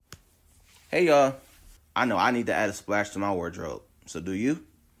Hey y'all, I know I need to add a splash to my wardrobe. So do you?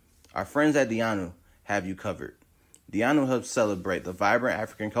 Our friends at Dianu have you covered. Dianu helps celebrate the vibrant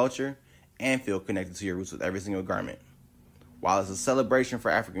African culture and feel connected to your roots with every single garment. While it's a celebration for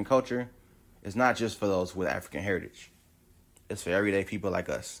African culture, it's not just for those with African heritage. It's for everyday people like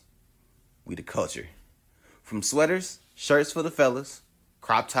us. We the culture. From sweaters, shirts for the fellas,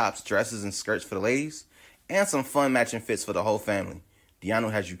 crop tops, dresses, and skirts for the ladies, and some fun matching fits for the whole family,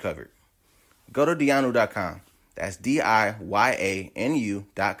 Dianu has you covered. Go to Dianu.com, that's DIYANU.com,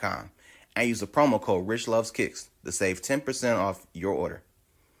 and use the promo code RichLovesKicks to save 10% off your order.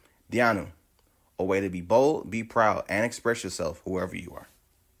 Dianu, a way to be bold, be proud, and express yourself whoever you are.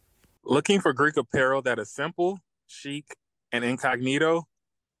 Looking for Greek apparel that is simple, chic, and incognito?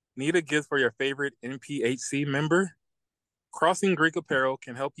 Need a gift for your favorite NPHC member? Crossing Greek Apparel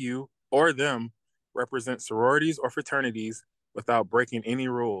can help you or them represent sororities or fraternities without breaking any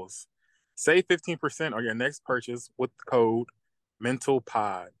rules. Save 15% on your next purchase with the code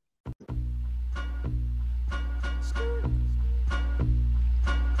MENTALPOD.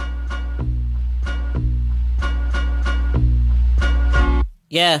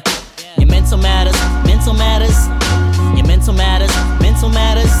 Yeah, your mental matters, mental matters. Your mental matters, mental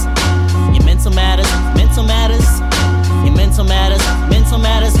matters. Your mental matters, mental matters. Your mental matters, mental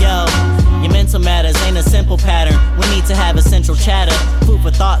matters, yo. Your mental matters ain't a simple pattern. We need to have essential chatter. Food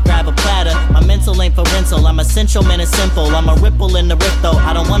for thought, grab a platter. My mental ain't for rental. I'm essential, man, it's simple. I'm a ripple in the rift, though.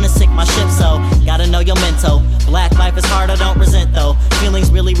 I don't wanna sink my ship, so gotta know your mental. Black life is hard, I don't resent, though.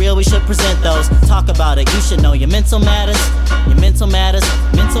 Feelings really real, we should present those. Talk about it, you should know your mental matters. Your mental matters,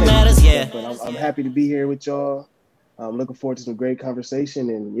 mental matters, yeah. I'm happy to be here with y'all. I'm looking forward to some great conversation,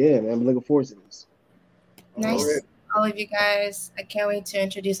 and yeah, man, I'm looking forward to this. Nice, all of you guys. I can't wait to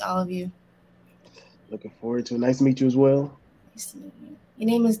introduce all of you. Looking forward to it. Nice to meet you as well. Nice to meet you. Your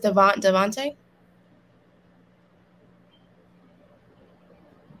name is Davonte?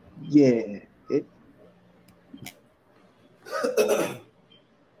 Yeah.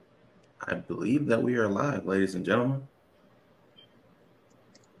 I believe that we are live, ladies and gentlemen.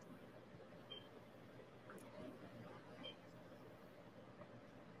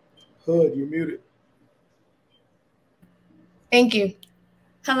 Hood, you're muted. Thank you.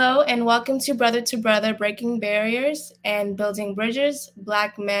 Hello and welcome to Brother, Breaking Barriers and Building Bridges,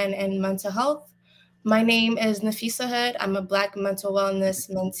 Black Men and Mental Health. My name is Nafisa Hood. I'm a Black mental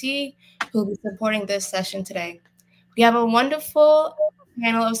wellness mentee who will be supporting this session today. We have a wonderful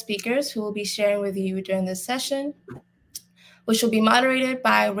panel of speakers who will be sharing with you during this session, which will be moderated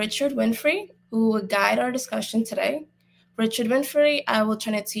by Richard Winfrey, who will guide our discussion today. Richard Winfrey, I will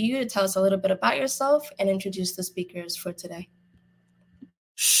turn it to you to tell us a little bit about yourself and introduce the speakers for today.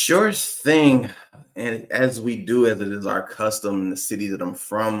 Sure thing. And as we do, as it is our custom in the city that I'm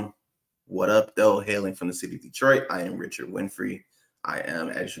from, what up, though? Hailing from the city of Detroit, I am Richard Winfrey. I am,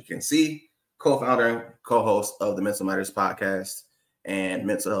 as you can see, co-founder and co-host of the Mental Matters podcast and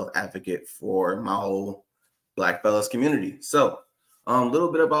mental health advocate for my whole Black fellas community. So a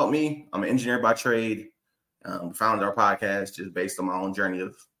little bit about me. I'm an engineer by trade. Founded our podcast just based on my own journey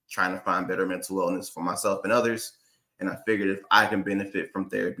of trying to find better mental wellness for myself and others. And I figured if I can benefit from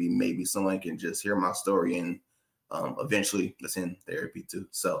therapy, maybe someone can just hear my story and eventually listen to therapy too.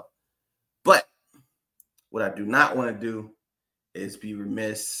 So, but what I do not want to do is be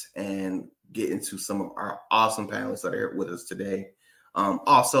remiss and get into some of our awesome panelists that are here with us today.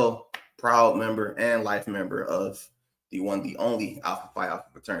 Also, proud member and life member of the one, the only Alpha Phi Alpha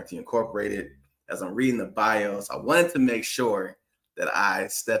Fraternity Incorporated. As I'm reading the bios, I wanted to make sure that I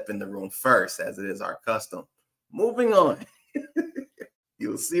step in the room first, as it is our custom. Moving on.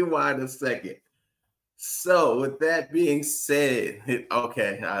 You'll see why in a second. So with that being said,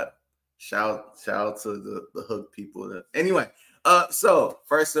 okay, shout out to the hook people. Anyway, so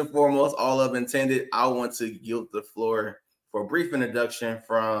first and foremost, all of intended, I want to yield the floor for a brief introduction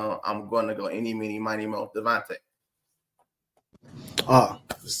from, I'm going to go any, meeny, miny, mo, Davonte.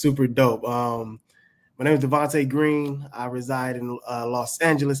 Super dope. My name is Davonte Green. I reside in Los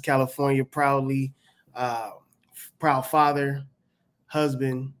Angeles, California, proudly. Proud father,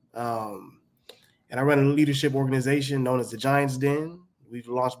 husband, and I run a leadership organization known as the Giants Den. We've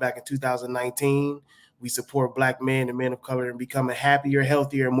launched back in 2019. We support Black men and men of color in becoming happier,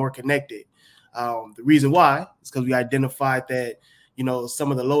 healthier, and more connected. The reason why is because we identified that, some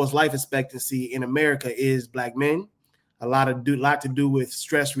of the lowest life expectancy in America is Black men. A lot to do with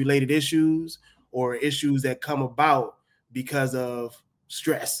stress-related issues or issues that come about because of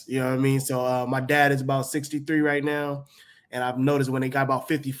stress, you know what I mean? So my dad is about 63 right now, and I've noticed when they got about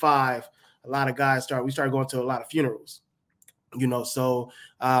 55, a lot of guys we started going to a lot of funerals. So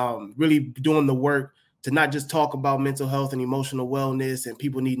really doing the work to not just talk about mental health and emotional wellness and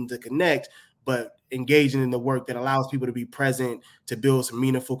people needing to connect, but engaging in the work that allows people to be present, to build some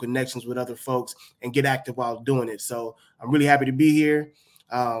meaningful connections with other folks and get active while doing it. So I'm really happy to be here.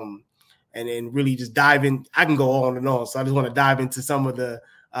 And then really just dive in. I can go on and on. So I just want to dive into some of the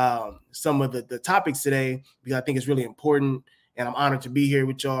topics today, because I think it's really important. And I'm honored to be here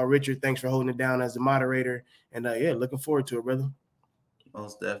with y'all. Richard, thanks for holding it down as the moderator. And looking forward to it, brother.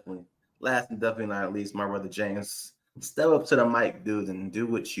 Most definitely. Last and definitely not least, my brother James. Step up to the mic, dude, and do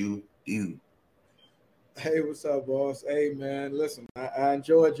what you do. Hey, what's up, boss? Hey, man, listen, I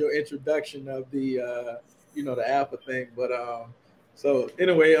enjoyed your introduction of the, the alpha thing. But so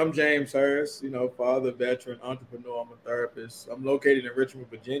anyway, I'm James Harris, father, veteran, entrepreneur. I'm a therapist. I'm located in Richmond,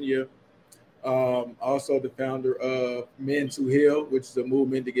 Virginia. Also the founder of Men to Heal, which is a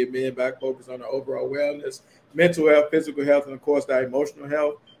movement to get men back focused on their overall wellness, mental health, physical health, and of course, their emotional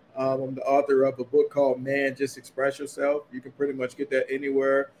health. I'm the author of a book called Man, Just Express Yourself. You can pretty much get that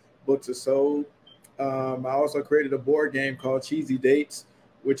anywhere books are sold. I also created a board game called Cheesy Dates,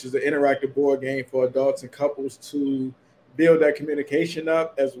 which is an interactive board game for adults and couples to build that communication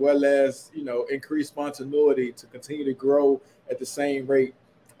up, as well as, increase spontaneity to continue to grow at the same rate.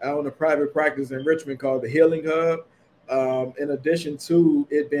 I own a private practice in Richmond called the Healing Hub. In addition to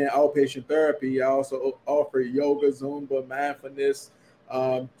it being outpatient therapy, I also offer yoga, Zumba, mindfulness,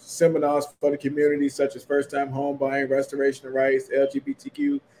 seminars for the community, such as first-time home buying, restoration of rights,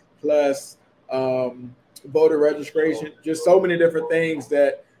 LGBTQ plus, voter registration, just so many different things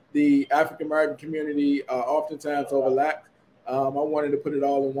that the African-American community oftentimes overlap. I wanted to put it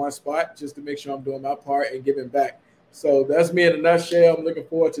all in one spot just to make sure I'm doing my part and giving back. So that's me in a nutshell. I'm looking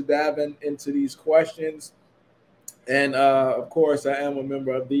forward to diving into these questions. And, of course, I am a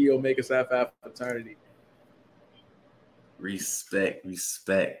member of the Omega Psi Phi fraternity. Respect.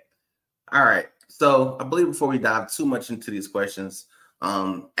 All right. So I believe before we dive too much into these questions,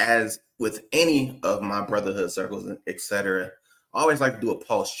 as with any of my brotherhood circles, etc., I always like to do a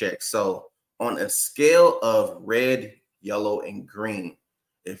pulse check. So on a scale of red, yellow, and green,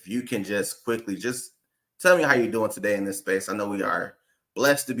 if you can just quickly just tell me how you're doing today in this space. I know we are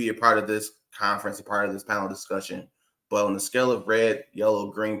blessed to be a part of this conference, a part of this panel discussion. But on the scale of red, yellow,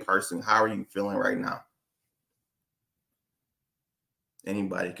 green person, how are you feeling right now?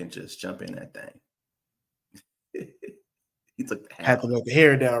 Anybody can just jump in that thing. He took the Had to let the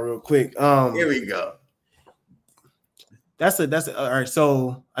hair down real quick. Here we go. That's all right.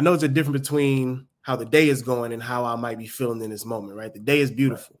 So I know it's a difference between how the day is going and how I might be feeling in this moment, right? The day is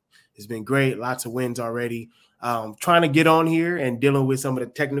beautiful. It's been great. Lots of wins already. Trying to get on here and dealing with some of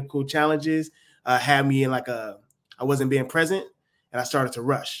the technical challenges had me in I wasn't being present, and I started to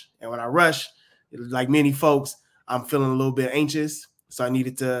rush. And when I rush, like many folks, I'm feeling a little bit anxious. So I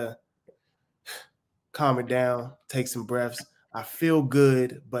needed to calm it down, take some breaths. I feel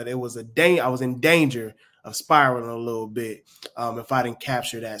good, but it was I was in danger of spiraling a little bit if I didn't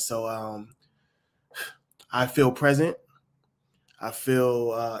capture that. So I feel present. I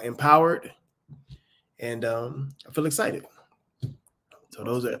feel empowered, and I feel excited. So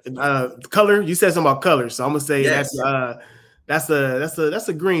those are color. You said something about color, so I'm gonna say yes. That's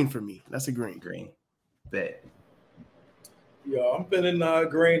a green for me. That's a green. Bet. Yeah, I'm feeling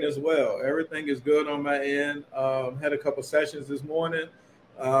green as well. Everything is good on my end. Had a couple sessions this morning.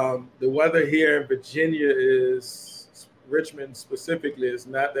 The weather here in Virginia Richmond specifically, is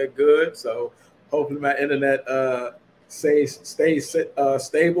not that good. So hopefully my internet stays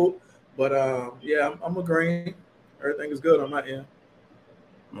stable. But I'm a green. Everything is good on my end.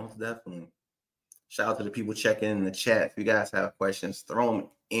 Most definitely. Shout out to the people checking in the chat. If you guys have questions, throw them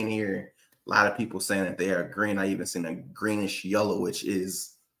in here. A lot of people saying that they are green. I even seen a greenish yellow, which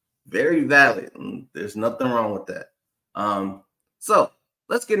is very valid. There's nothing wrong with that. So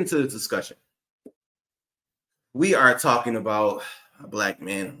let's get into the discussion. We are talking about Black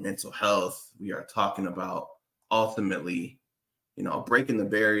men, mental health. We are talking about ultimately, breaking the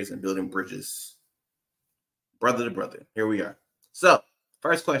barriers and building bridges, brother to brother. Here we are. So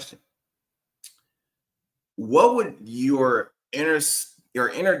first question. What would your inner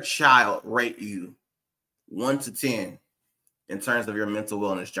child rate you 1 to 10 in terms of your mental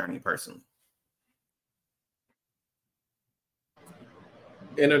wellness journey personally?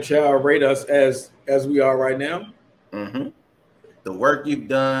 Inner child rate us as we are right now. Mm-hmm. The work you've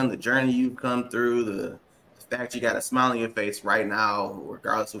done, the journey you've come through, the fact you got a smile on your face right now,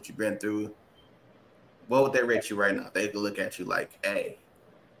 regardless of what you've been through. What would they rate you right now? They could look at you like, hey.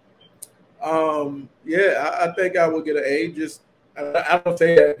 I think I would get an A. Just I don't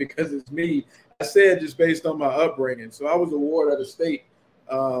say that because it's me. said just based on my upbringing. So I was a ward of the state.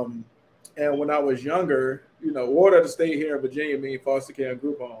 And when I was younger, ward of the state here in Virginia means foster care and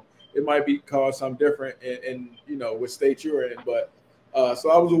group home. It might be called something different in what state you're in. But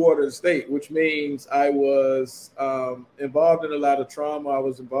so I was a ward of the state, which means I was involved in a lot of trauma. I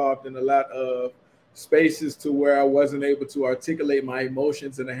was involved in a lot of spaces to where I wasn't able to articulate my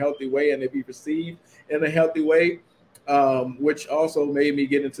emotions in a healthy way and to be perceived in a healthy way, which also made me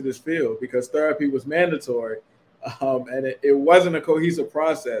get into this field because therapy was mandatory. And it wasn't a cohesive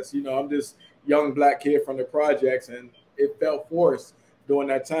process. I'm this young Black kid from the projects, and it felt forced during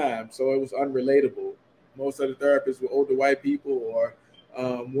that time. So it was unrelatable. Most of the therapists were older white people or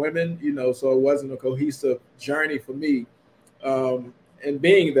women, so it wasn't a cohesive journey for me. And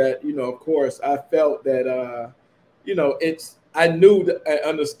being that, of course, I felt that, I knew that I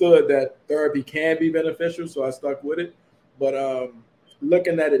understood that therapy can be beneficial, so I stuck with it. But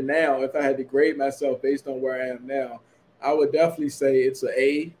looking at it now, if I had to grade myself based on where I am now, I would definitely say it's an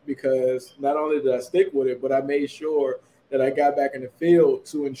A, because not only did I stick with it, but I made sure that I got back in the field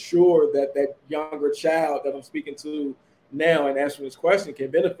to ensure that that younger child that I'm speaking to now and answering this question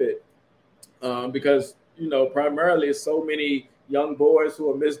can benefit. Because, primarily it's so many young boys who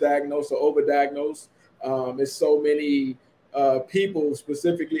are misdiagnosed or overdiagnosed. It's so many people,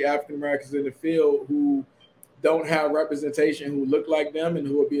 specifically African Americans in the field, who don't have representation, who look like them and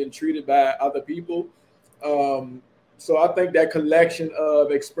who are being treated by other people. So I think that collection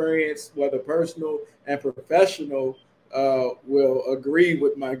of experience, whether personal and professional, will agree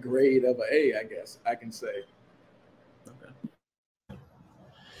with my grade of an A, I guess I can say.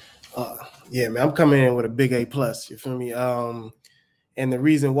 Yeah, man, I'm coming in with a big A+. You feel me? And the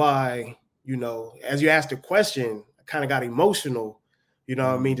reason why, as you asked the question, I kind of got emotional. What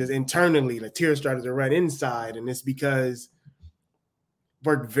I mean? Just internally, the tears started to run inside, and it's because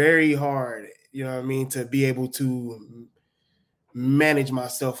worked very hard. To be able to manage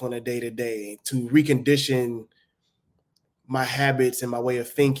myself on a day-to-day, to recondition my habits and my way of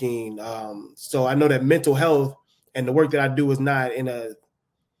thinking. So I know that mental health and the work that I do is not in a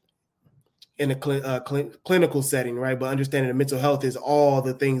clinical setting, right? But understanding that mental health is all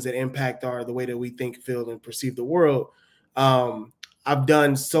the things that impact the way that we think, feel, and perceive the world. I've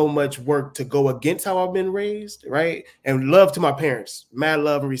done so much work to go against how I've been raised, right? And love to my parents, mad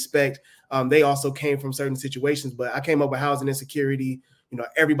love and respect. They also came from certain situations, but I came up with housing insecurity.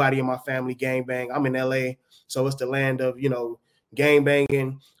 Everybody in my family gang bang. I'm in LA, so it's the land of, gang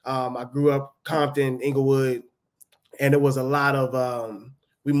banging. I grew up Compton, Inglewood, and it was a lot of,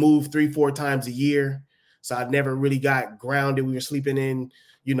 we moved 3-4 times a year. So I never really got grounded. We were sleeping in,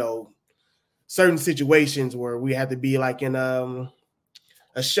 certain situations where we had to be like in a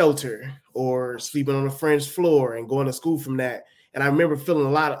shelter or sleeping on a friend's floor and going to school from that. And I remember feeling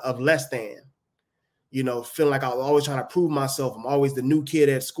a lot of less than, feeling like I was always trying to prove myself. I'm always the new kid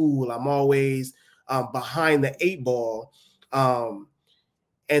at school. I'm always behind the 8 ball.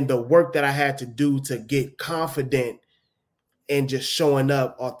 And the work that I had to do to get confident and just showing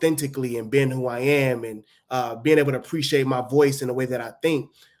up authentically and being who I am and being able to appreciate my voice in the way that I think,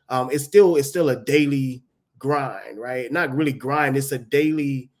 it's still a daily grind, right? Not really grind. It's the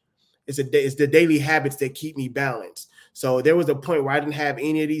daily habits that keep me balanced. So there was a point where I didn't have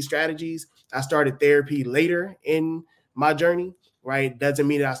any of these strategies. I started therapy later in my journey, right? Doesn't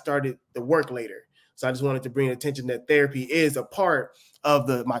mean that I started the work later. So I just wanted to bring attention that therapy is a part of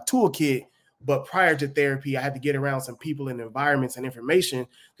my toolkit. But prior to therapy, I had to get around some people and environments and information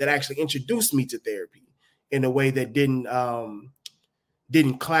that actually introduced me to therapy in a way that didn't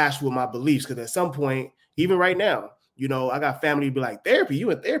clash with my beliefs. Because at some point, even right now, I got family to be like, therapy, you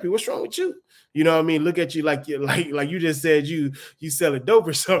in therapy, what's wrong with you? Look at you like you just said you sell a dope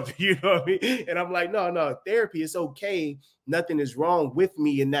or something, what I mean? And I'm like, no, therapy is okay. Nothing is wrong with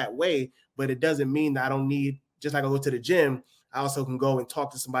me in that way, but it doesn't mean that I don't need, just like I go to the gym, I also can go and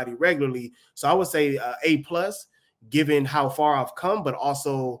talk to somebody regularly. So I would say A+, given how far I've come, but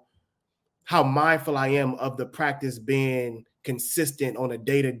also how mindful I am of the practice being consistent on a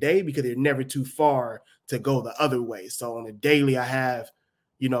day-to-day, because it's never too far to go the other way. So on a daily, I have,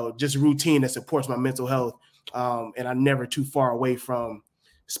 just routine that supports my mental health. And I'm never too far away from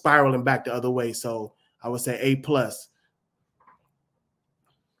spiraling back the other way. So I would say A+.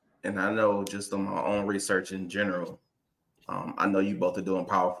 And I know just on my own research in general, I know you both are doing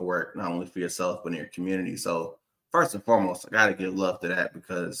powerful work, not only for yourself, but in your community. So first and foremost, I got to give love to that,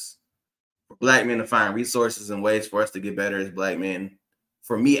 because for Black men to find resources and ways for us to get better as Black men,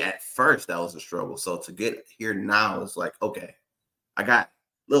 for me at first, that was a struggle. So to get here now, it's like, okay, I got a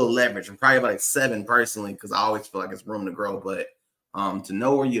little leverage. I'm probably about like 7 personally, because I always feel like it's room to grow. But To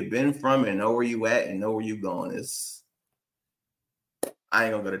know where you've been from and know where you at and know where you going is. I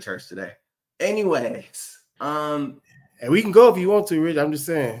ain't gonna go to church today. Anyways, and we can go if you want to, Rich. I'm just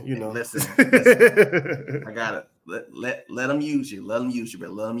saying, you know. Listen, I gotta let them use you. Let them use you,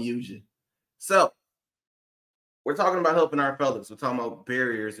 but let them use you. So we're talking about helping our fellas. We're talking about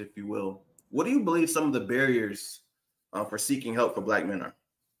barriers, if you will. What do you believe some of the barriers for seeking help for Black men are?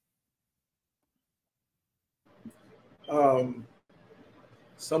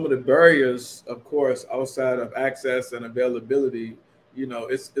 Some of the barriers, of course, outside of access and availability, you know,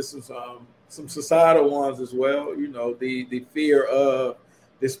 it's some societal ones as well. You know, the fear of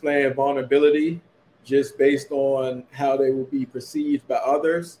displaying vulnerability just based on how they will be perceived by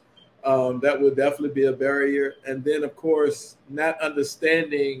others. That would definitely be a barrier. And then, of course, not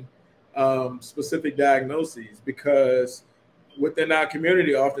understanding specific diagnoses, because within our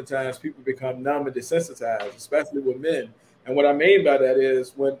community, oftentimes people become numb and desensitized, especially with men. And what I mean by that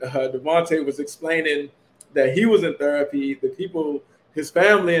is when Davonte was explaining that he was in therapy, the people, his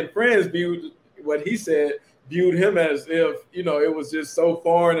family and friends viewed what he said, viewed him as if, you know, it was just so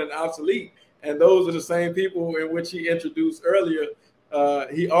foreign and obsolete. And those are the same people in which he introduced earlier.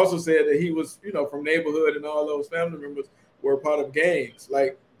 He also said that he was, you know, from neighborhood and all those family members were part of gangs.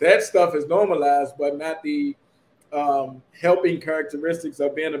 Like that stuff is normalized, but not the helping characteristics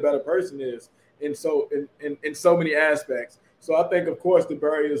of being a better person is. In so many aspects. So I think, of course, the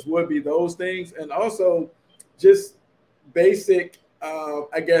barriers would be those things, and also just basic,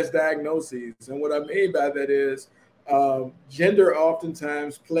 I guess, diagnoses. And what I mean by that is gender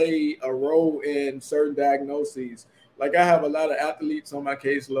oftentimes play a role in certain diagnoses. Like I have a lot of athletes on my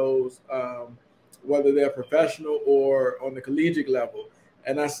caseloads, whether they're professional or on the collegiate level,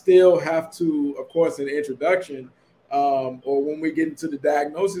 and I still have to, of course, in the introduction or when we get into the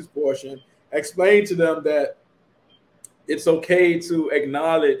diagnosis portion, explain to them that it's okay to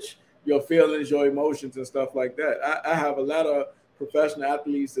acknowledge your feelings, your emotions, and stuff like that. I have a lot of professional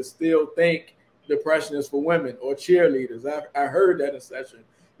athletes that still think depression is for women or cheerleaders. I heard that in session.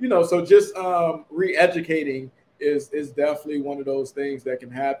 You know, so just re-educating is definitely one of those things that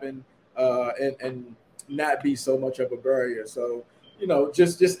can happen and not be so much of a barrier. So, you know,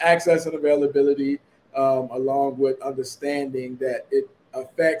 just access and availability along with understanding that it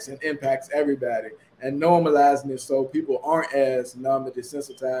affects and impacts everybody, and normalizing it so people aren't as numb and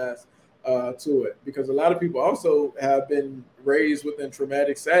desensitized to it. Because a lot of people also have been raised within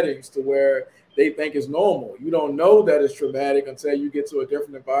traumatic settings to where they think it's normal. You don't know that it's traumatic until you get to a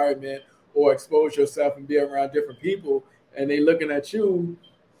different environment or expose yourself and be around different people, and they looking at you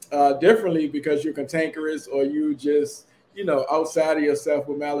differently because you're cantankerous or you just, you know, outside of yourself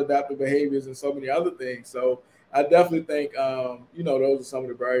with maladaptive behaviors and so many other things. So I definitely think, you know, those are some of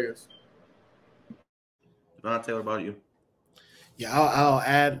the barriers. Davonte, what about you? Yeah, I'll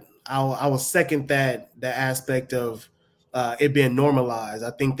add. I will second that aspect of it being normalized.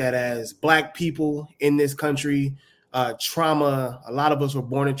 I think that as Black people in this country, trauma. A lot of us were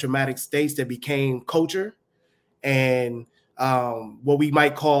born in traumatic states that became culture, and what we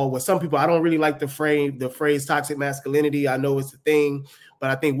might call, what some people, I don't really like the phrase toxic masculinity. I know it's a thing, but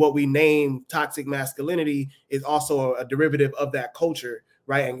I think what we name toxic masculinity is also a derivative of that culture,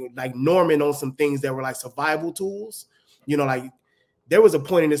 right? And like norming on some things that were like survival tools. You know, like there was a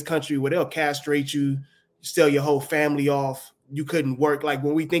point in this country where they'll castrate you, sell your whole family off. You couldn't work. Like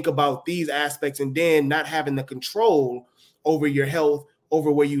when we think about these aspects, and then not having the control over your health,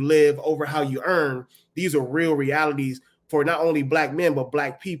 over where you live, over how you earn, these are real realities for not only Black men, but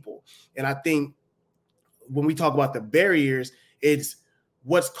Black people. And I think when we talk about the barriers, it's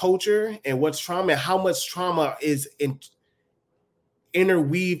what's culture and what's trauma, and how much trauma is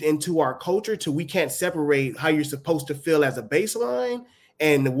interweaved into our culture till we can't separate how you're supposed to feel as a baseline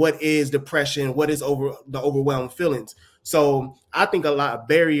and what is depression, what is the overwhelmed feelings. So I think a lot of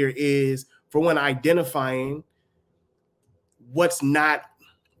barrier is, for one, identifying what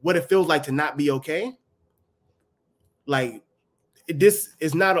it feels like to not be okay. Like this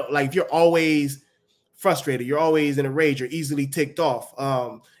is not like if you're always frustrated, you're always in a rage, you're easily ticked off.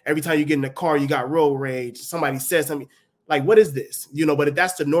 Every time you get in the car, you got road rage. Somebody says something, like, what is this? You know, but if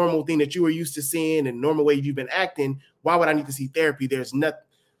that's the normal thing that you were used to seeing and normal way you've been acting, why would I need to see therapy? There's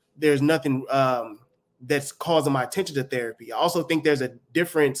nothing that's causing my attention to therapy. I also think there's a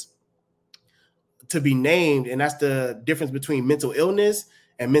difference to be named, and that's the difference between mental illness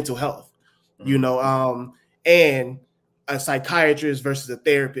and mental health. You know, and a psychiatrist versus a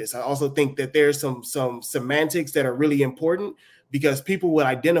therapist. I also think that there's some semantics that are really important, because people would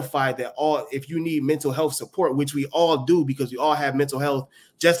identify that if you need mental health support, which we all do because we all have mental health,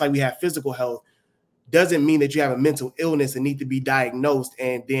 just like we have physical health, doesn't mean that you have a mental illness and need to be diagnosed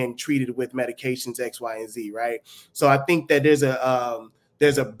and then treated with medications X, Y, and Z, right? So I think that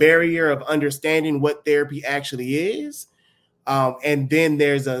there's a barrier of understanding what therapy actually is. And then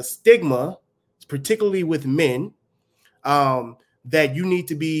there's a stigma, particularly with men, that you need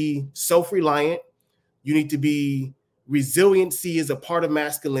to be self-reliant. You need to be resiliency is a part of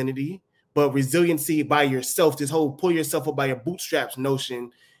masculinity, but resiliency by yourself, this whole pull yourself up by your bootstraps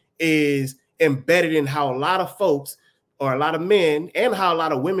notion, is embedded in how a lot of folks or a lot of men and how a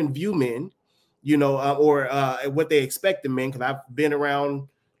lot of women view men, or what they expect of men. Because I've been around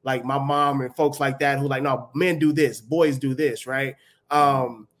like my mom and folks like that who like, no, men do this, boys do this, right?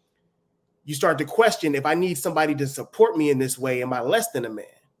 You start to question, if I need somebody to support me in this way, am I less than a man?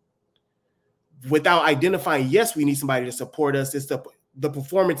 Without identifying, yes, we need somebody to support us. It's the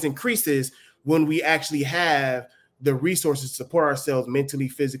performance increases when we actually have the resources to support ourselves mentally,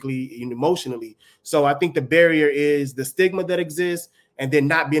 physically, and emotionally. So I think the barrier is the stigma that exists, and then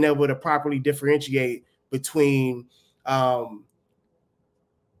not being able to properly differentiate between mental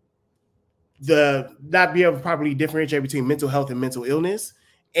health and mental illness.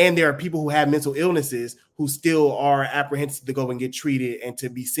 And there are people who have mental illnesses who still are apprehensive to go and get treated and to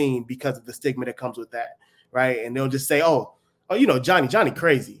be seen because of the stigma that comes with that, right? And they'll just say, oh, Johnny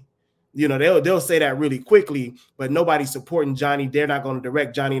crazy. They'll say that really quickly, but nobody's supporting Johnny. They're not going to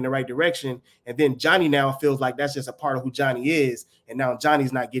direct Johnny in the right direction. And then Johnny now feels like that's just a part of who Johnny is. And now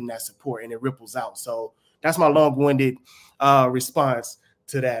Johnny's not getting that support, and it ripples out. So that's my long-winded response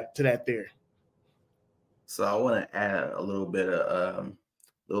to that there. So I want to add a little bit of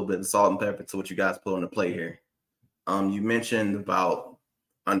salt and pepper to what you guys put on the plate here. You mentioned about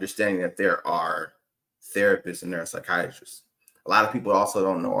understanding that there are therapists and there are psychiatrists. A lot of people also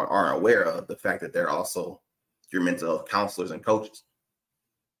don't know or aren't aware of the fact that they're also your mental health counselors and coaches.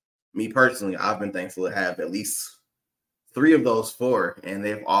 Me personally, I've been thankful to have at least 3 of those 4, and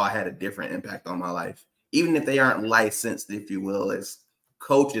they've all had a different impact on my life. Even if they aren't licensed, if you will, as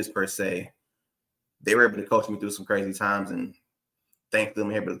coaches per se, they were able to coach me through some crazy times, and thank them,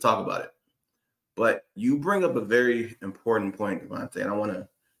 I'm able to talk about it. But you bring up a very important point, Davonte, and I want to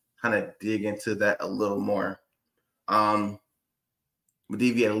kind of dig into that a little more. We'll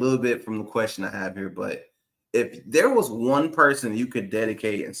deviate a little bit from the question I have here, but if there was one person you could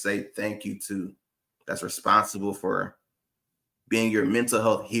dedicate and say thank you to that's responsible for being your mental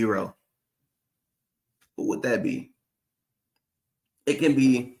health hero, who would that be? It can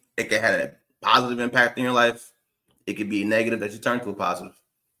have a positive impact in your life. It could be negative that you turn to a positive.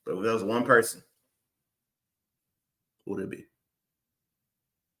 But if there was one person, who would it be?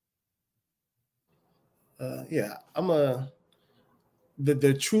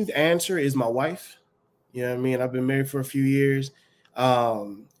 The truth answer is my wife. You know what I mean? I've been married for a few years.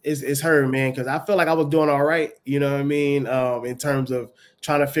 It's her, man, because I feel like I was doing all right, you know what I mean, in terms of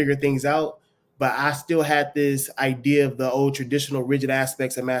trying to figure things out. But I still had this idea of the old traditional rigid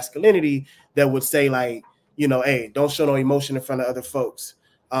aspects of masculinity that would say, like, hey, don't show no emotion in front of other folks.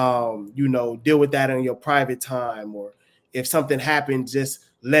 Deal with that in your private time. Or if something happens, just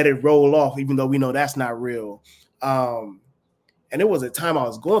let it roll off, even though we know that's not real. And it was a time I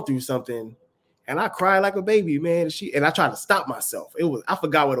was going through something, and I cried like a baby, man. And I tried to stop myself. I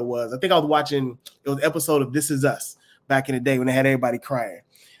forgot what it was. I think I was watching, it was an episode of This Is Us back in the day when they had everybody crying.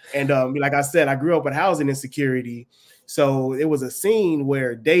 And like I said, I grew up with housing insecurity. So it was a scene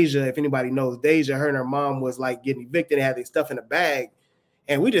where Deja, if anybody knows Deja, her and her mom was like getting evicted and had their stuff in a bag.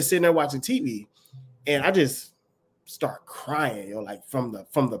 And we just sitting there watching TV. And I just start crying, like from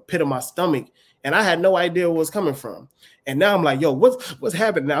the pit of my stomach. And I had no idea where it was coming from. And now I'm like, yo, what's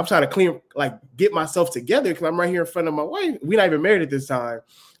happening now? I'm trying to get myself together because I'm right here in front of my wife. We're not even married at this time.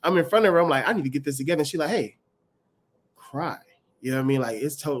 I'm in front of her. I'm like, I need to get this together. And she's like, hey, cry. You know what I mean? Like,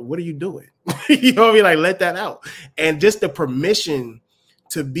 it's told, what are you doing? You know what I mean? Like, let that out. And just the permission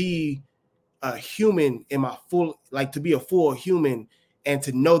to be a human in my full, like to be a full human, and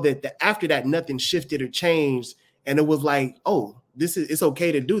to know that after that, nothing shifted or changed. And it was like, oh, it's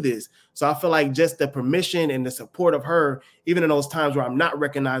okay to do this. So I feel like just the permission and the support of her, even in those times where I'm not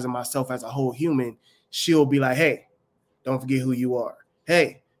recognizing myself as a whole human, she'll be like, hey, don't forget who you are.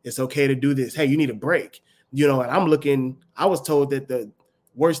 Hey, it's okay to do this. Hey, you need a break. And I was told that the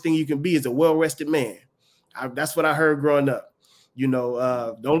worst thing you can be is a well-rested man. That's what I heard growing up.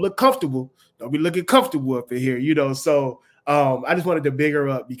 Don't look comfortable. Don't be looking comfortable up in here, So I just wanted to big her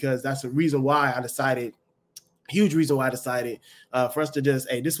up because that's the reason why I decided, huge reason why I decided for us to just,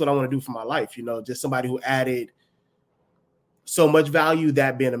 hey, this is what I want to do for my life. Just somebody who added so much value,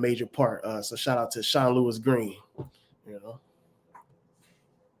 that being a major part. So shout out to Sean Lewis Green,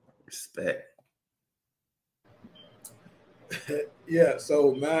 Respect. Yeah,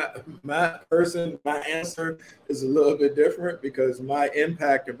 so my answer is a little bit different because my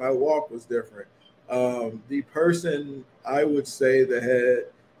impact and my walk was different. The person I would say that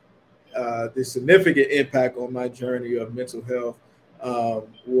had the significant impact on my journey of mental health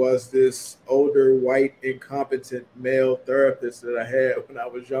was this older, white, incompetent male therapist that I had when I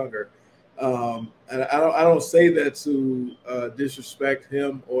was younger. And I don't say that to disrespect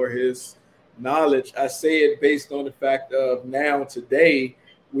him or his knowledge. I say it based on the fact of now, today,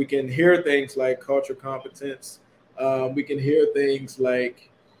 we can hear things like cultural competence. We can hear things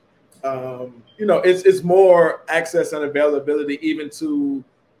like, it's more access and availability even to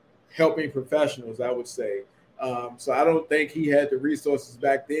helping professionals, I would say. So I don't think he had the resources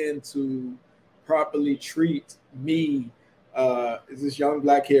back then to properly treat me as this young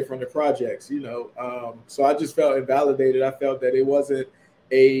black kid from the projects, So I just felt invalidated. I felt that it wasn't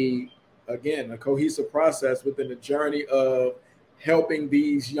a cohesive process within the journey of helping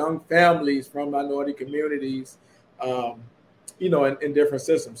these young families from minority communities, in different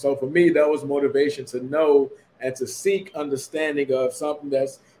systems. So for me, that was motivation to know and to seek understanding of something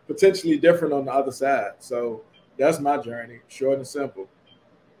that's potentially different on the other side. So that's my journey, short and simple.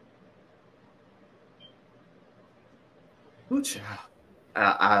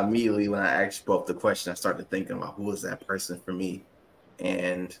 I immediately, when I asked both the question, I started thinking about who was that person for me.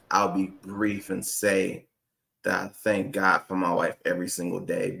 And I'll be brief and say that I thank God for my wife every single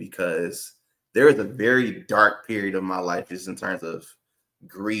day, because there was a very dark period of my life just in terms of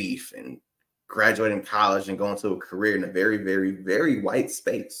grief and graduating college and going to a career in a very, very, very white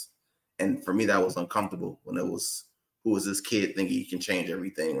space. And for me, that was uncomfortable when it was, who was this kid thinking he can change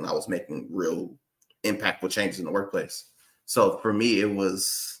everything when I was making real impactful changes in the workplace. So for me,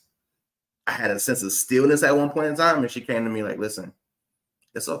 I had a sense of stillness at one point in time, and she came to me like, listen,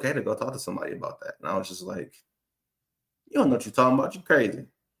 it's okay to go talk to somebody about that. And I was just like, you don't know what you're talking about. You're crazy.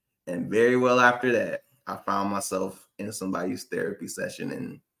 And very well after that, I found myself in somebody's therapy session.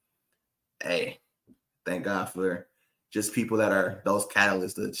 And hey, thank God for just people that are those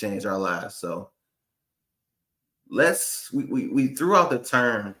catalysts to change our lives. So we threw out the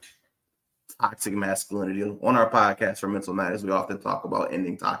term toxic masculinity on our podcast for Mental Matters. We often talk about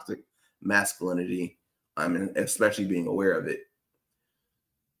ending toxic masculinity, and especially being aware of it.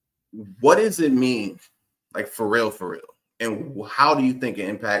 What does it mean, like for real? And how do you think it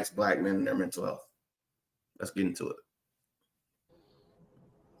impacts Black men and their mental health? Let's get into it.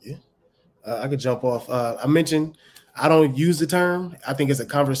 Yeah, I could jump off. I mentioned I don't use the term. I think it's a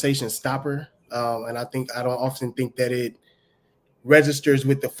conversation stopper. And I don't often think that it registers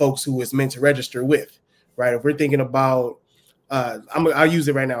with the folks who it's meant to register with, right? If we're thinking about, I'll use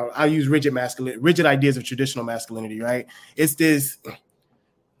it right now. I'll use rigid ideas of traditional masculinity, right? It's this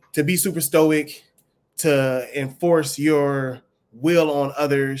to be super stoic, to enforce your will on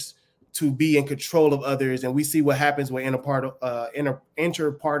others, to be in control of others. And we see what happens with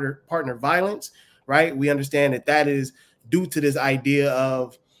inter-partner violence, right? We understand that is due to this idea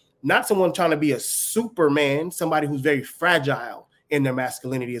of not someone trying to be a Superman, somebody who's very fragile in their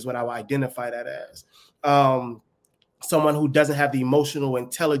masculinity is what I would identify that as. Someone who doesn't have the emotional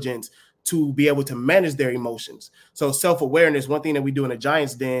intelligence to be able to manage their emotions. So self-awareness, one thing that we do in a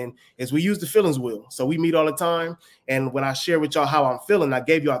Giants Den is we use the feelings wheel. So we meet all the time. And when I share with y'all how I'm feeling, I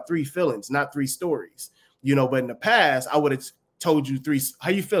gave y'all 3 feelings, not 3 stories, but in the past, I would have told you 3, how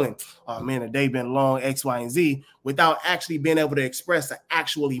you feeling? Oh man, the day been long, X, Y, and Z, without actually being able to express the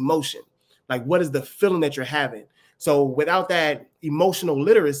actual emotion. Like, what is the feeling that you're having? So without that emotional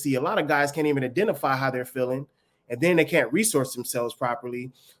literacy, a lot of guys can't even identify how they're feeling. And then they can't resource themselves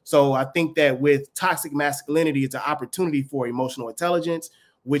properly. So I think that with toxic masculinity, it's an opportunity for emotional intelligence,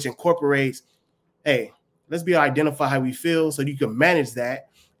 which incorporates, hey, let's be able to identify how we feel so you can manage that.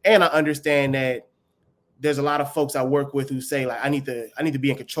 And I understand that there's a lot of folks I work with who say, like, I need to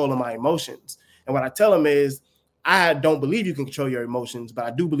be in control of my emotions. And what I tell them is, I don't believe you can control your emotions, but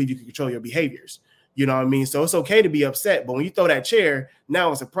I do believe you can control your behaviors. You know what I mean? So it's okay to be upset, but when you throw that chair,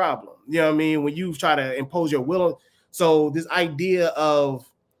 now it's a problem. You know what I mean? When you try to impose your will. So this idea of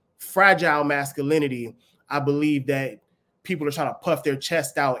fragile masculinity, I believe that people are trying to puff their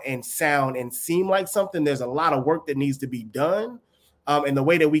chest out and sound and seem like something. There's a lot of work that needs to be done. And the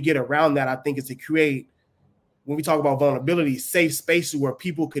way that we get around that, I think, is to create, when we talk about vulnerability, safe spaces where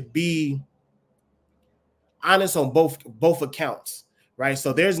people could be honest on both accounts. Right.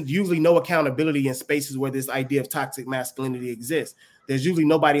 So there's usually no accountability in spaces where this idea of toxic masculinity exists. There's usually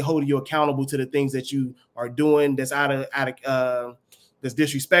nobody holding you accountable to the things that you are doing that's that's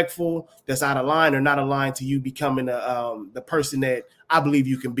disrespectful, that's out of line or not aligned to you becoming the person that I believe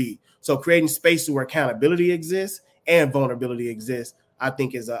you can be. So creating spaces where accountability exists and vulnerability exists, I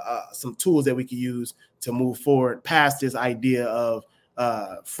think is some tools that we can use to move forward past this idea of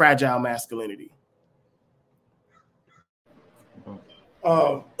fragile masculinity.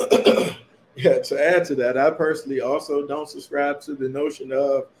 Yeah, to add to that, I personally also don't subscribe to the notion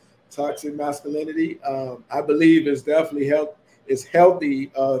of toxic masculinity. I believe it's definitely it's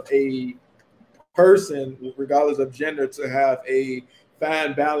healthy of a person, regardless of gender, to have a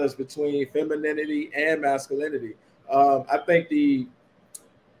fine balance between femininity and masculinity. I think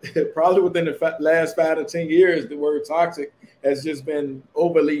probably within the last 5 to 10 years, the word toxic has just been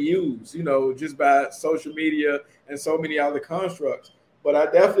overly used, just by social media and so many other constructs. But I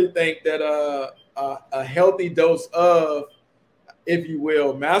definitely think that a healthy dose of, if you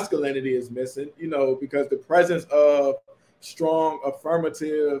will, masculinity is missing, because the presence of strong,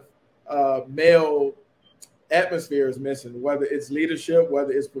 affirmative male atmosphere is missing, whether it's leadership,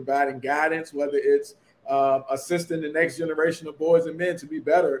 whether it's providing guidance, whether it's assisting the next generation of boys and men to be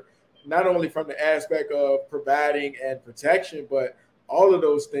better, not only from the aspect of providing and protection, but all of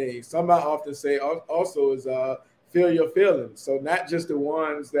those things. Somebody often say also is feel your feelings. So not just the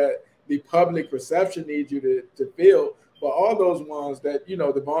ones that the public perception needs you to feel, but all those ones that,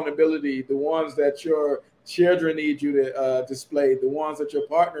 the vulnerability, the ones that your children need you to display, the ones that your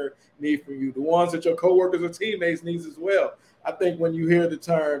partner need from you, the ones that your coworkers or teammates needs as well. I think when you hear the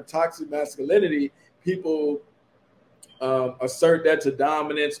term toxic masculinity, people assert that to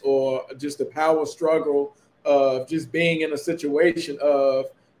dominance or just the power struggle of just being in a situation of,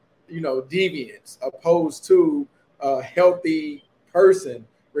 deviance, opposed to a healthy person,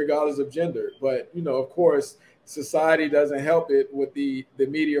 regardless of gender. But, of course, society doesn't help it with the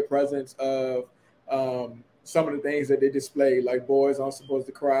media presence of some of the things that they display, like boys aren't supposed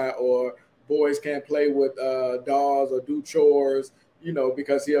to cry, or boys can't play with dolls or do chores,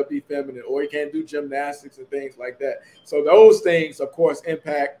 because he'll be feminine, or he can't do gymnastics and things like that. So those things, of course,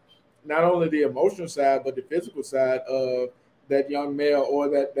 impact not only the emotional side, but the physical side of that young male or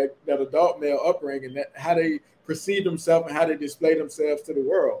that adult male upbringing, that how they perceive themselves and how they display themselves to the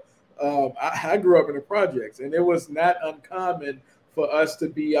world. I grew up in the projects, and it was not uncommon for us to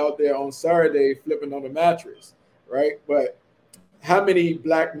be out there on Saturday flipping on the mattress, right? But how many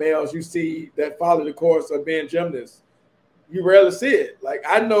black males you see that follow the course of being gymnasts? You rarely see it. Like,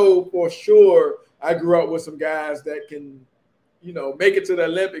 I know for sure I grew up with some guys that can, make it to the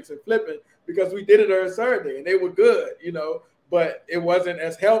Olympics and flipping because we did it on Saturday and they were good, but it wasn't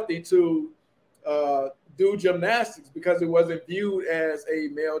as healthy to do gymnastics because it wasn't viewed as a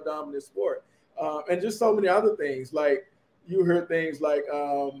male dominant sport. And just so many other things. Like, you heard things like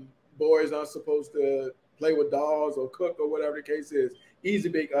boys aren't supposed to play with dolls or cook or whatever the case is, easy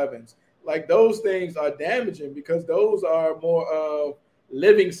bake ovens. Like, those things are damaging because those are more of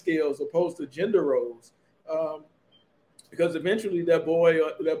living skills opposed to gender roles. Because eventually that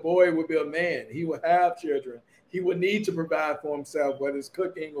boy will be a man. He will have children. He would need to provide for himself, whether it's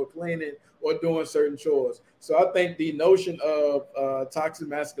cooking or cleaning or doing certain chores. So I think the notion of toxic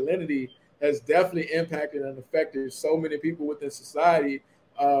masculinity has definitely impacted and affected so many people within society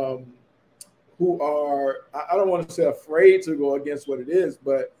who are, I don't want to say afraid to go against what it is,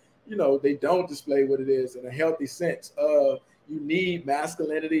 but they don't display what it is in a healthy sense of you need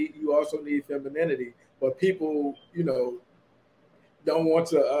masculinity, you also need femininity, but people, don't want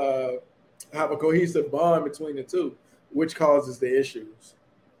to have a cohesive bond between the two, which causes the issues.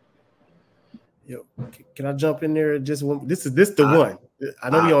 Yo, can I jump in there? Just one. This the one. I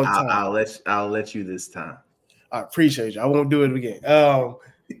know we on time. I'll let you this time. I appreciate you. I won't do it again.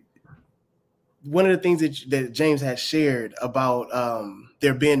 One of the things that James had shared about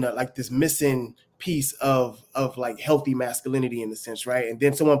there being like this missing piece of like healthy masculinity in a sense, right? And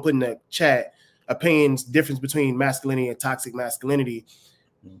then someone put in the chat opinions difference between masculinity and toxic masculinity.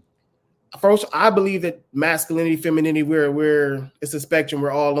 First, I believe that masculinity, femininity, it's a spectrum.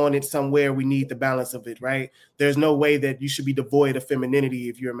 We're all on it somewhere. We need the balance of it, right? There's no way that you should be devoid of femininity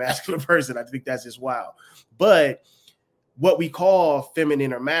if you're a masculine person. I think that's just wild. But what we call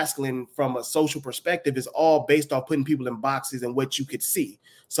feminine or masculine from a social perspective is all based off putting people in boxes and what you could see.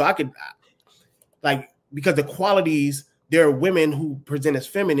 So I could, because the qualities, there are women who present as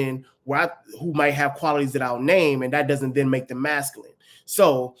feminine who might have qualities that I'll name, and that doesn't then make them masculine.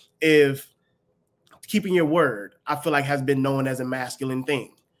 So if keeping your word, I feel like has been known as a masculine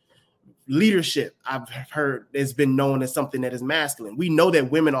thing. Leadership, I've heard, has been known as something that is masculine. We know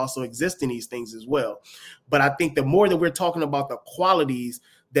that women also exist in these things as well. But I think the more that we're talking about the qualities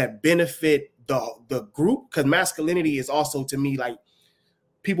that benefit the group, because masculinity is also, to me, like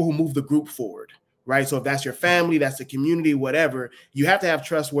people who move the group forward, right? So if that's your family, that's the community, whatever, you have to have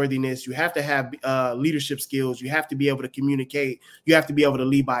trustworthiness. You have to have leadership skills. You have to be able to communicate. You have to be able to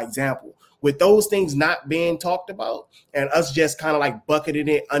lead by example. With those things not being talked about and us just kind of like bucketing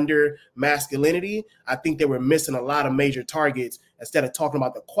it under masculinity, I think that we're missing a lot of major targets instead of talking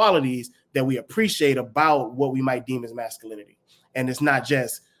about the qualities that we appreciate about what we might deem as masculinity. And it's not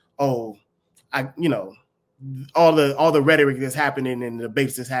just, all the rhetoric that's happening and the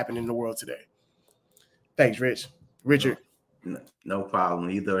debates that's happening in the world today. Thanks, Richard. No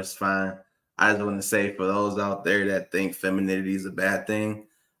problem. Either is fine. I just want to say, for those out there that think femininity is a bad thing,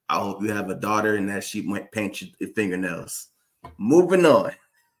 I hope you have a daughter and that she might paint your fingernails. Moving on.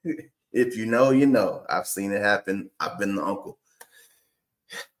 If you know, you know. I've seen it happen. I've been the uncle.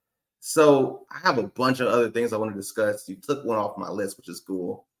 So I have a bunch of other things I want to discuss. You took one off my list, which is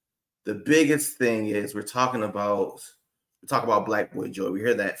cool. The biggest thing is we talk about Black boy joy. We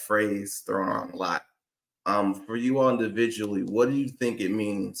hear that phrase thrown around a lot. For you all individually, what do you think it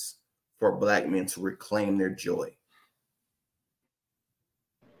means for Black men to reclaim their joy?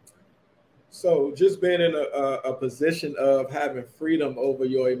 So just being in a position of having freedom over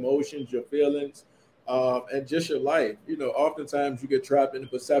your emotions, your feelings, and just your life. Oftentimes you get trapped in the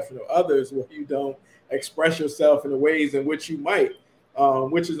perception of others where you don't express yourself in the ways in which you might,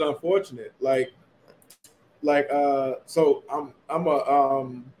 which is unfortunate. So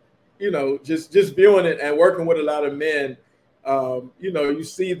just viewing it and working with a lot of men, you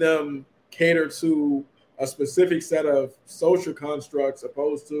see them cater to a specific set of social constructs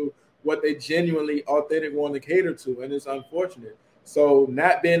opposed to what they genuinely, authentic want to cater to. And it's unfortunate. So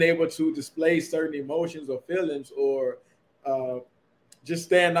not being able to display certain emotions or feelings or just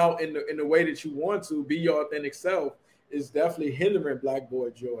stand out in the way that you want to be your authentic self is definitely hindering Black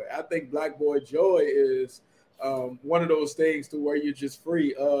boy joy. I think Black boy joy is one of those things to where you're just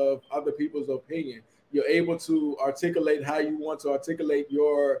free of other people's opinion. You're able to articulate how you want to articulate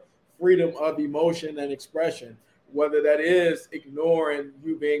your freedom of emotion and expression, whether that is ignoring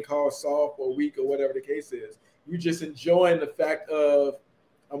you being called soft or weak or whatever the case is. You just enjoying the fact of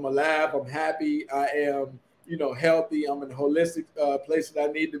I'm alive, I'm happy, I am, healthy, I'm in a holistic place that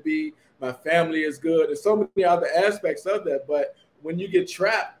I need to be, my family is good. There's so many other aspects of that. But when you get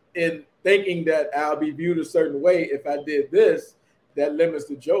trapped in thinking that I'll be viewed a certain way if I did this, that limits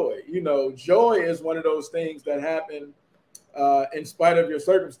the joy. Joy is one of those things that happen in spite of your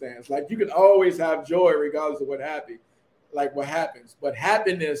circumstance. Like you can always have joy regardless of what happens. But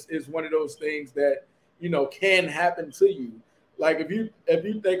happiness is one of those things that can happen to you. Like if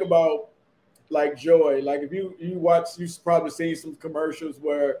you think about like joy, like if you watch, you've probably seen some commercials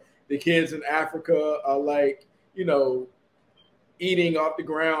where the kids in Africa are like, eating off the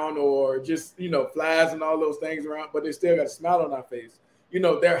ground or just, flies and all those things around, but they still got a smile on their face.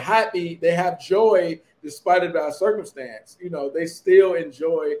 They're happy, they have joy despite of our circumstance. They still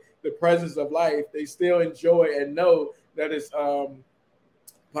enjoy the presence of life. They still enjoy and know that it's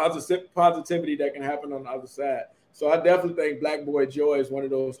positivity that can happen on the other side. So I definitely think Black boy joy is one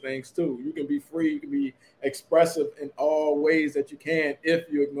of those things too. You can be free, you can be expressive in all ways that you can if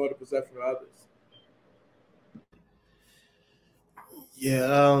you ignore the perception of others.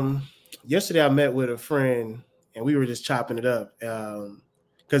 Yeah. Yesterday I met with a friend and we were just chopping it up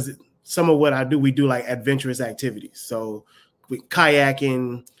because some of what I do, we do like adventurous activities. So with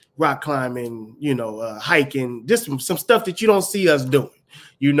kayaking, rock climbing, hiking, just some stuff that you don't see us doing,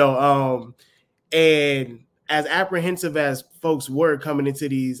 and as apprehensive as folks were coming into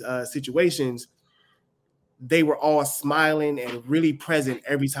these situations, they were all smiling and really present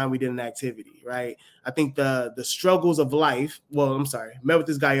every time we did an activity, right? I think the struggles of life, met with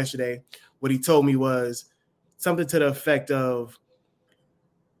this guy yesterday. What he told me was something to the effect of,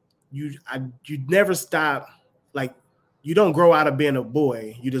 you never stop, like you don't grow out of being a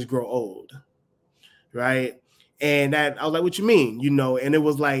boy, you just grow old, right? And that I was like, what you mean? And it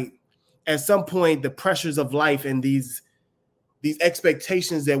was like at some point the pressures of life and these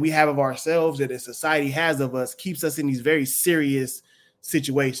expectations that we have of ourselves that a society has of us keeps us in these very serious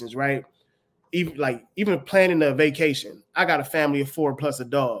situations, right? Even planning a vacation. I got a family of 4 plus a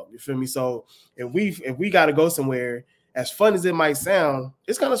dog. You feel me? So if we got to go somewhere, as fun as it might sound,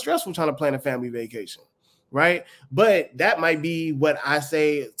 it's kind of stressful trying to plan a family vacation, right? But that might be what I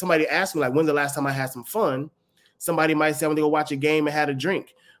say. Somebody asked me, like, when's the last time I had some fun? Somebody might say, I'm going to go watch a game and had a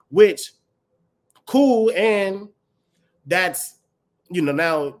drink, which cool. And that's,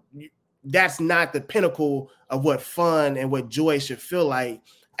 now that's not the pinnacle of what fun and what joy should feel like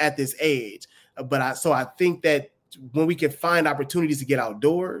at this age. But I think that when we can find opportunities to get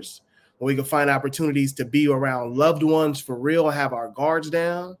outdoors, when we can find opportunities to be around loved ones for real, have our guards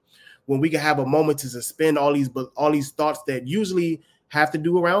down, when we can have a moment to suspend all these thoughts that usually have to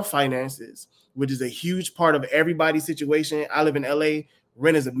do around finances, which is a huge part of everybody's situation. I live in LA,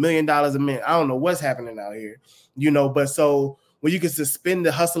 rent is $1 million a month. I don't know what's happening out here, but so when you can suspend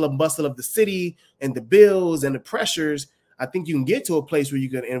the hustle and bustle of the city and the bills and the pressures, I think you can get to a place where you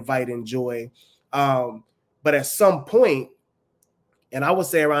can invite and joy. But at some point, and I would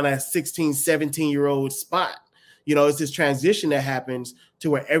say around that 16, 17-year-old spot, it's this transition that happens to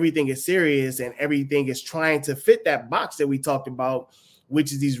where everything is serious and everything is trying to fit that box that we talked about,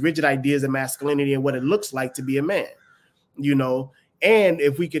 which is these rigid ideas of masculinity and what it looks like to be a man, And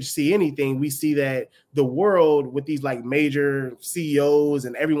if we could see anything, we see that the world with these like major CEOs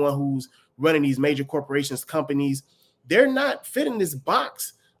and everyone who's running these major corporations, companies, they're not fitting this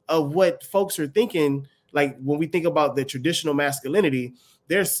box of what folks are thinking. Like when we think about the traditional masculinity,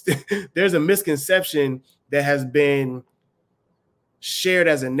 there's a misconception that has been shared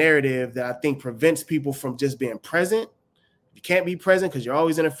as a narrative that I think prevents people from just being present. You can't be present because you're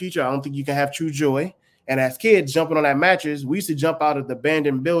always in the future. I don't think you can have true joy. And as kids jumping on that mattress, we used to jump out of the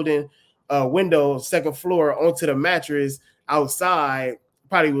abandoned building window, second floor, onto the mattress outside.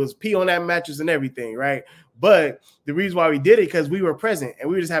 Probably was pee on that mattress and everything, right? But the reason why we did it because we were present and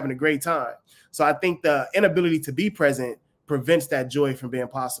we were just having a great time. So I think the inability to be present prevents that joy from being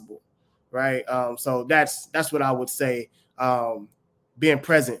possible, right? So that's what I would say. Being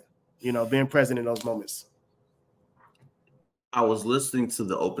present, being present in those moments. I was listening to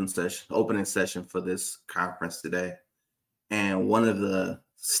the opening session for this conference today, and one of the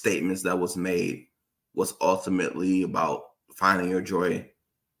statements that was made was ultimately about finding your joy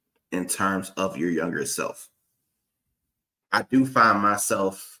in terms of your younger self. I do find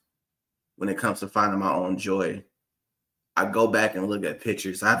myself, when it comes to finding my own joy, I go back and look at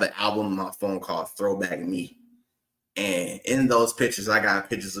pictures. I have an album on my phone called Throwback Me. And in those pictures, I got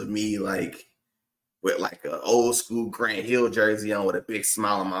pictures of me like with like an old school Grant Hill jersey on with a big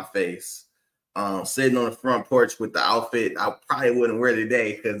smile on my face. Sitting on the front porch with the outfit I probably wouldn't wear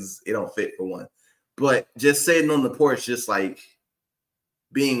today because it don't fit for one. But just sitting on the porch, just like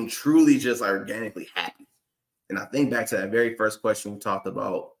being truly just organically happy. And I think back to that very first question we talked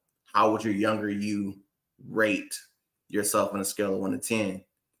about, how would your younger you rate yourself on a scale of 1 to 10?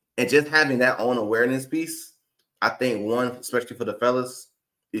 And just having that own awareness piece, I think one, especially for the fellas,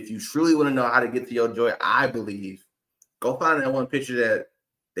 if you truly want to know how to get to your joy, I believe, go find that one picture that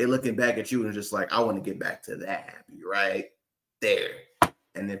they looking back at you and just like, I want to get back to that happy right there.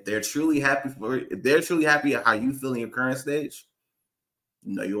 And if they're truly happy at how you feel in your current stage,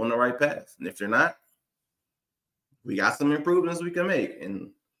 you're on the right path. And if they're not, we got some improvements we can make.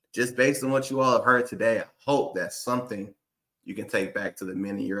 And just based on what you all have heard today, I hope that's something you can take back to the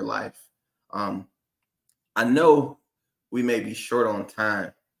men in your life. I know we may be short on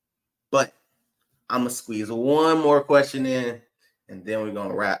time, but I'm going to squeeze one more question in, and then we're going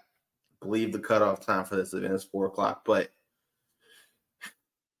to wrap. I believe the cutoff time for this event is 4 o'clock. But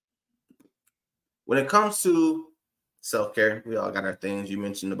when it comes to self-care, we all got our things. You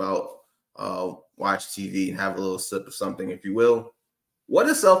mentioned about watch TV and have a little sip of something, if you will. What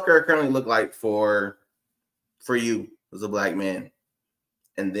does self-care currently look like for you as a Black man?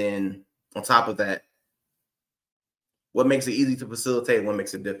 And then on top of that, what makes it easy to facilitate and what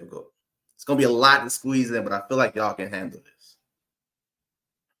makes it difficult? It's going to be a lot to squeeze in, but I feel like y'all can handle this.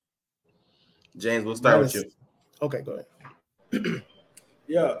 James, we'll start with you. Okay, go ahead.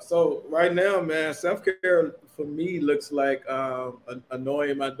 Yeah, so right now, man, self-care for me looks like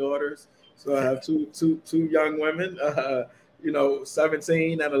annoying my daughters. So I have two young women,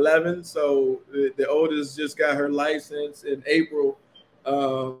 17 and 11. So the oldest just got her license in April.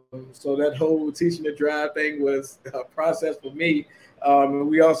 So that whole teaching to drive thing was a process for me. And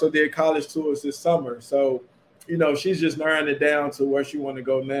we also did college tours this summer. So, she's just narrowing it down to where she want to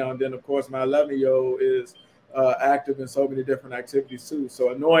go now. And then, of course, my 11-year-old is active in so many different activities too.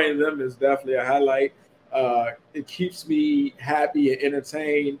 So annoying them is definitely a highlight. It keeps me happy and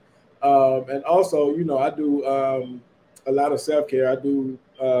entertained. And also, I do a lot of self-care. I do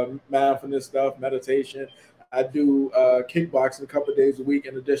mindfulness stuff, meditation. I do kickboxing a couple of days a week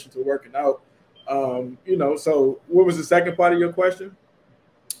in addition to working out. So what was the second part of your question?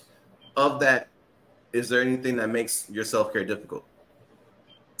 Of that, is there anything that makes your self-care difficult?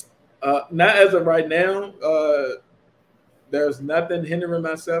 Not as of right now. There's nothing hindering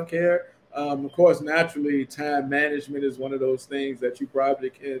my self-care. Of course, naturally, time management is one of those things that you probably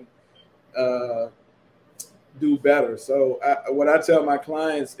can do better. So what I tell my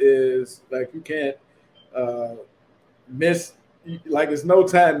clients is, like, you can't it's no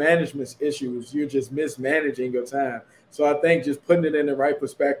time management issues. You're just mismanaging your time. So I think just putting it in the right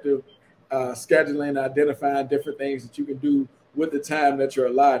perspective, scheduling, identifying different things that you can do with the time that you're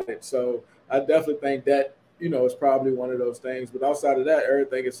allotted. So I definitely think that, it's probably one of those things. But outside of that,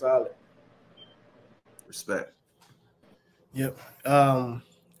 everything is solid. Respect. Yep.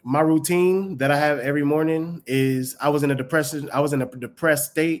 My routine that I have every morning is I was in a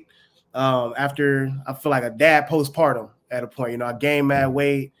depressed state after I feel like a dad postpartum at a point. I gained mad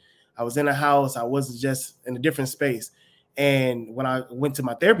weight. I was in a house. I was just in a different space. And when I went to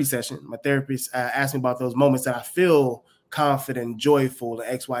my therapy session, my therapist asked me about those moments that I feel confident, joyful,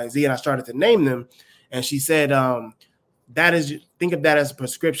 and X, Y, Z. And I started to name them. And she said, think of that as a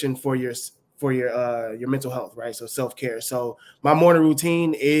prescription for your mental health, right? So self-care. So my morning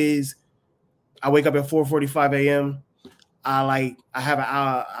routine is I wake up at 4:45 a.m. I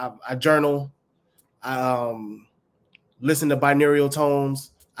journal. I listen to binaural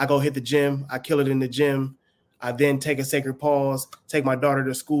tones. I go hit the gym. I kill it in the gym. I then take a sacred pause, take my daughter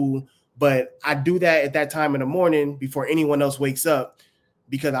to school. But I do that at that time in the morning before anyone else wakes up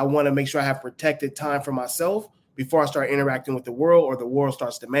because I want to make sure I have protected time for myself before I start interacting with the world or the world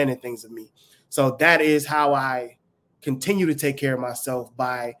starts demanding things of me. So that is how I continue to take care of myself.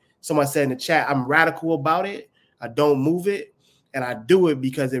 By someone said in the chat, I'm radical about it. I don't move it. And I do it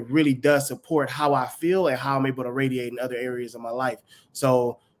because it really does support how I feel and how I'm able to radiate in other areas of my life.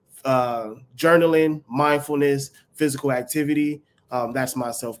 So journaling, mindfulness, physical activity, that's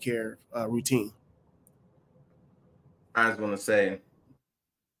my self-care routine. I just want to say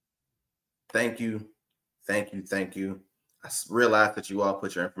thank you. I realized that you all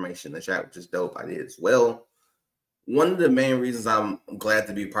put your information in the chat, which is dope. I did as well. One of the main reasons I'm glad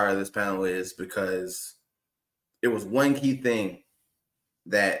to be part of this panel is because it was one key thing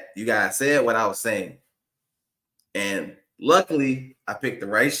that you guys said what I was saying. And luckily, I picked the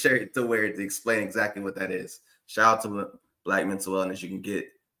right shirt to wear to explain exactly what that is. Shout out to Black Mental Wellness. You can get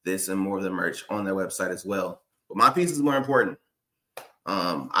this and more of the merch on their website as well. But my piece is more important.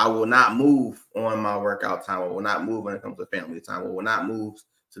 I will not move on my workout time. I will not move when it comes to family time. I will not move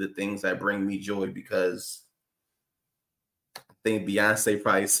to the things that bring me joy because I think Beyonce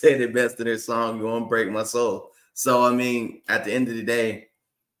probably said it best in her song, "You Won't Break My Soul." So, I mean, at the end of the day,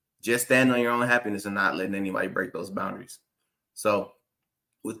 just stand on your own happiness and not letting anybody break those boundaries. So,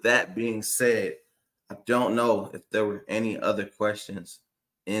 with that being said, I don't know if there were any other questions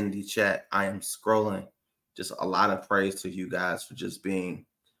in the chat. I am scrolling. Just a lot of praise to you guys for just being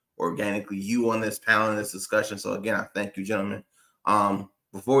organically you on this panel in this discussion. So again, I thank you, gentlemen.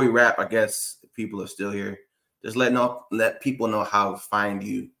 Before we wrap, I guess if people are still here, just let people know how to find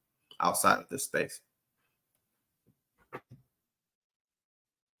you outside of this space.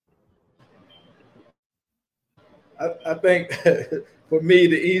 I think for me,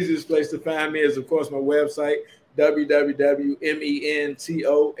 the easiest place to find me is, of course, my website,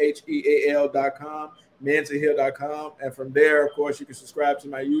 www.mentoheal.com, mentoheal.com. And from there, of course, you can subscribe to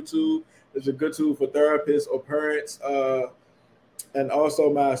my YouTube. It's a good tool for therapists or parents. And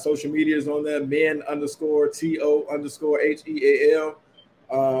also my social media is on there, men_TO_HEAL.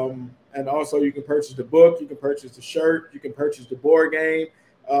 And also you can purchase the book, you can purchase the shirt, you can purchase the board game.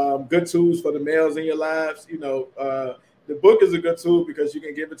 Good tools for the males in your lives. The book is a good tool because you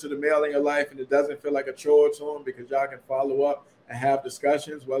can give it to the male in your life and it doesn't feel like a chore to him because y'all can follow up and have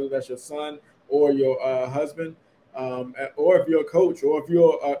discussions, whether that's your son or your husband, or if you're a coach or if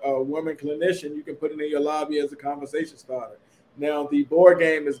you're a woman clinician, you can put it in your lobby as a conversation starter. Now, the board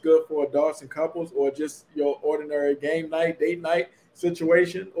game is good for adults and couples or just your ordinary game night, date night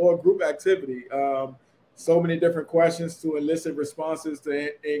situation or group activity. So many different questions to elicit responses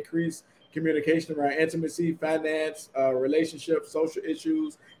to increase communication around intimacy, finance, relationships, social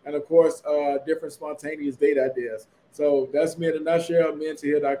issues, and of course, different spontaneous date ideas. So that's me in a nutshell,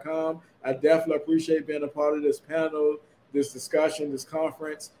 mentoheal.com. I definitely appreciate being a part of this panel, this discussion, this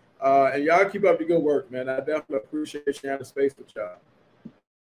conference. And y'all keep up the good work, man. I definitely appreciate sharing the space with y'all.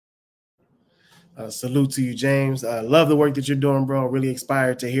 Salute to you, James. Love the work that you're doing, bro. Really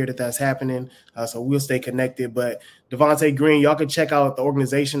inspired to hear that that's happening. So we'll stay connected. But Davonte Green, y'all can check out the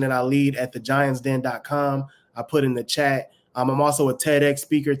organization that I lead at thegiantsden.com. I put in the chat. I'm also a TEDx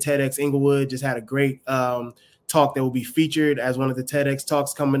speaker. TEDx Inglewood just had a great talk that will be featured as one of the TEDx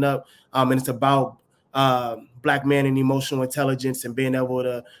talks coming up. And it's about Black men and emotional intelligence and being able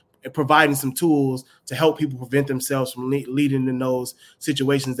to providing some tools to help people prevent themselves from leading in those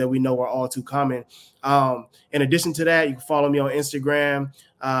situations that we know are all too common. In addition to that, you can follow me on Instagram,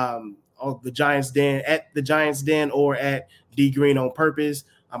 on the Giants Den, at the Giants Den, or at D Green on Purpose.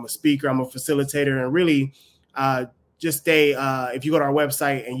 I'm a speaker, I'm a facilitator, and really just stay. If you go to our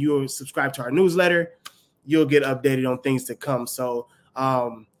website and you subscribe to our newsletter, you'll get updated on things to come. So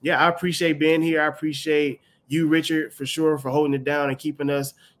yeah, I appreciate being here. I appreciate you, Richard, for sure, for holding it down and keeping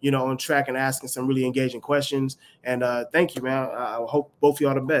us, on track and asking some really engaging questions. And thank you, man. I hope both of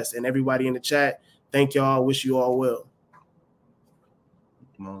y'all the best, and everybody in the chat. Thank y'all. Wish you all well.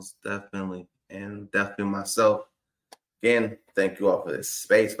 Most definitely. And definitely myself. Again, thank you all for this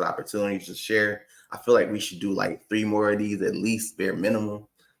space, for the opportunity to share. I feel like we should do like 3 more of these, at least bare minimum,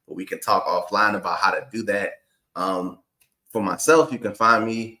 but we can talk offline about how to do that. For myself, you can find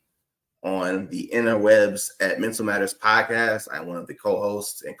me on the interwebs at Mental Matters Podcast. I'm one of the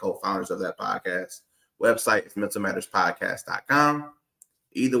co-hosts and co-founders of that podcast. Website is mentalmatterspodcast.com.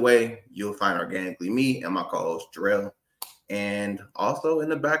 Either way, you'll find organically me and my co-host Jarrell, and also in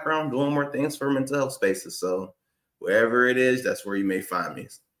the background doing more things for mental health spaces. So wherever it is, that's where you may find me.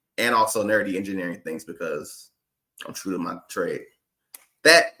 And also nerdy engineering things, because I'm true to my trade.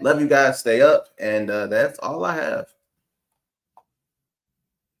 Love you guys. Stay up. And that's all I have.